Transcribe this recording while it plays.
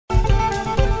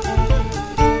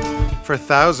For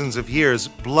thousands of years,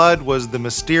 blood was the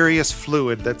mysterious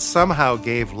fluid that somehow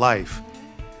gave life.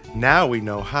 Now we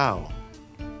know how.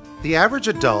 The average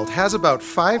adult has about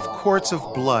 5 quarts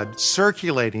of blood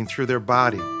circulating through their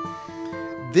body.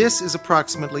 This is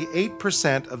approximately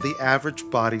 8% of the average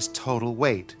body's total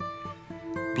weight.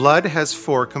 Blood has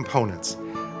 4 components: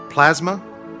 plasma,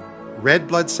 red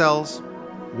blood cells,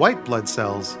 white blood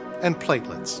cells, and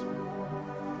platelets.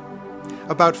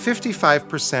 About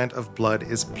 55% of blood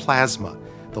is plasma,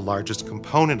 the largest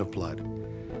component of blood.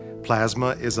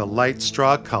 Plasma is a light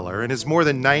straw color and is more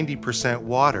than 90%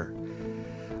 water.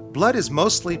 Blood is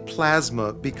mostly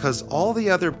plasma because all the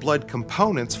other blood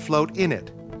components float in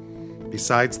it.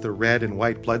 Besides the red and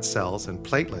white blood cells and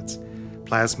platelets,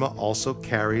 plasma also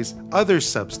carries other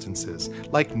substances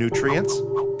like nutrients,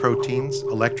 proteins,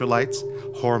 electrolytes,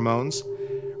 hormones,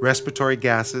 respiratory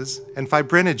gases, and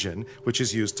fibrinogen, which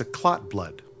is used to clot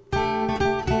blood.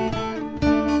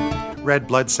 Red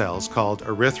blood cells, called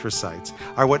erythrocytes,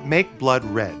 are what make blood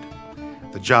red.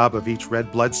 The job of each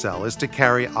red blood cell is to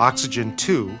carry oxygen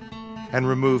to and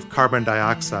remove carbon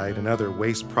dioxide and other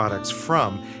waste products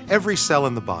from every cell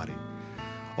in the body.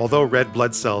 Although red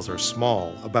blood cells are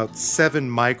small, about 7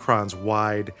 microns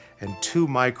wide and 2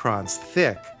 microns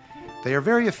thick, they are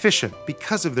very efficient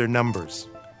because of their numbers.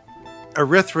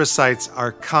 Erythrocytes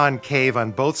are concave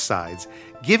on both sides,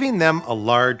 giving them a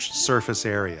large surface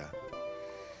area.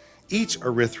 Each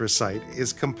erythrocyte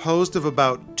is composed of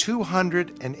about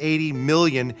 280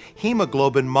 million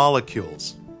hemoglobin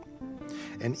molecules.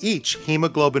 And each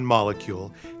hemoglobin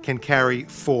molecule can carry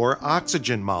 4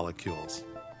 oxygen molecules.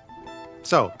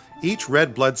 So, each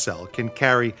red blood cell can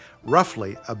carry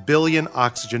roughly 1 billion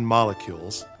oxygen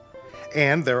molecules,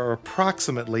 and there are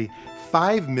approximately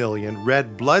 5 million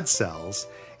red blood cells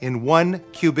in 1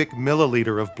 cubic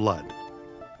milliliter of blood.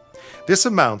 This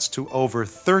amounts to over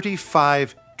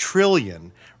 35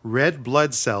 trillion red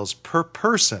blood cells per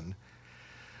person,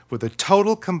 with a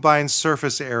total combined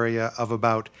surface area of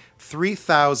about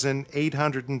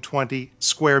 3,820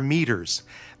 square meters.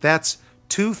 That's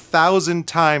 2,000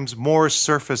 times more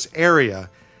surface area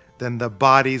than the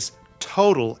body's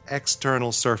total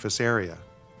external surface area.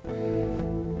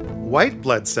 White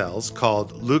blood cells,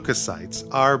 called leukocytes,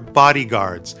 are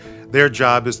bodyguards. Their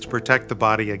job is to protect the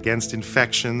body against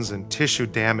infections and tissue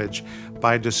damage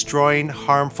by destroying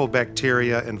harmful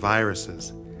bacteria and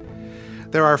viruses.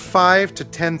 There are 5 to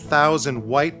 10,000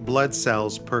 white blood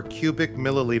cells per cubic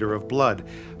milliliter of blood,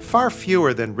 far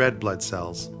fewer than red blood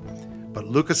cells. But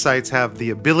leukocytes have the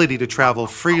ability to travel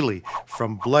freely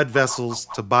from blood vessels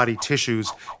to body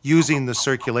tissues using the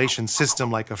circulation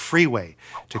system like a freeway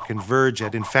to converge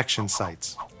at infection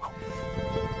sites.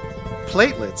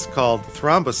 Platelets, called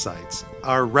thrombocytes,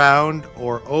 are round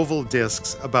or oval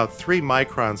discs about 3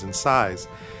 microns in size.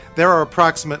 There are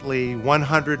approximately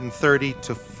 130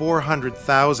 to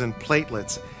 400,000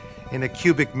 platelets in a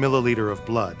cubic milliliter of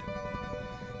blood.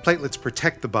 Platelets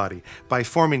protect the body by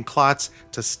forming clots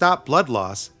to stop blood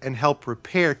loss and help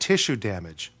repair tissue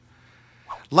damage.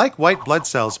 Like white blood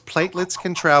cells, platelets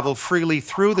can travel freely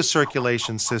through the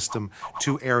circulation system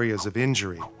to areas of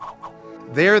injury.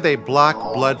 There they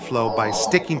block blood flow by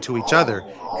sticking to each other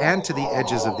and to the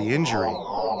edges of the injury,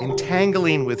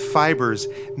 entangling with fibers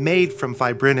made from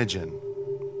fibrinogen.